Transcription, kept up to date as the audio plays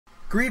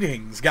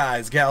Greetings,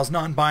 guys, gals,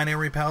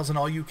 non-binary pals, and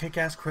all you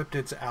kick-ass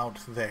cryptids out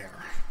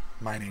there.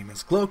 My name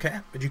is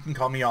Glowcat, but you can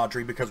call me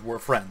Audrey because we're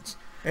friends.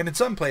 And in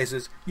some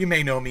places, you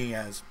may know me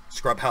as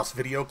Scrubhouse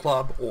Video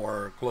Club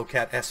or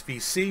Glowcat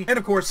SVC, and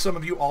of course some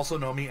of you also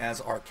know me as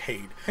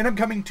Arcade. And I'm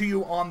coming to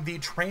you on the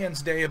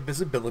Trans Day of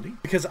Visibility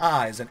because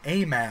I, as an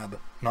AMAB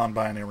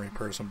non-binary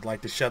person, would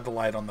like to shed the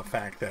light on the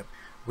fact that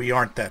we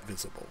aren't that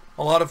visible.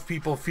 A lot of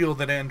people feel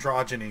that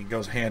androgyny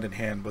goes hand in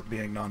hand with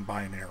being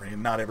non-binary,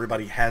 and not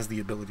everybody has the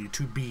ability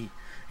to be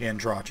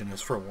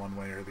androgynous for one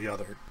way or the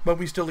other. But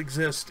we still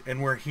exist,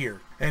 and we're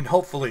here. And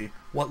hopefully,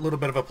 what little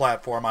bit of a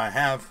platform I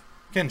have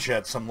can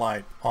shed some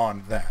light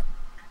on that.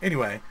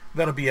 Anyway,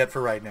 that'll be it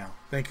for right now.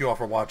 Thank you all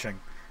for watching,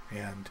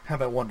 and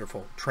have a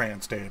wonderful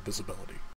Trans Day of Visibility.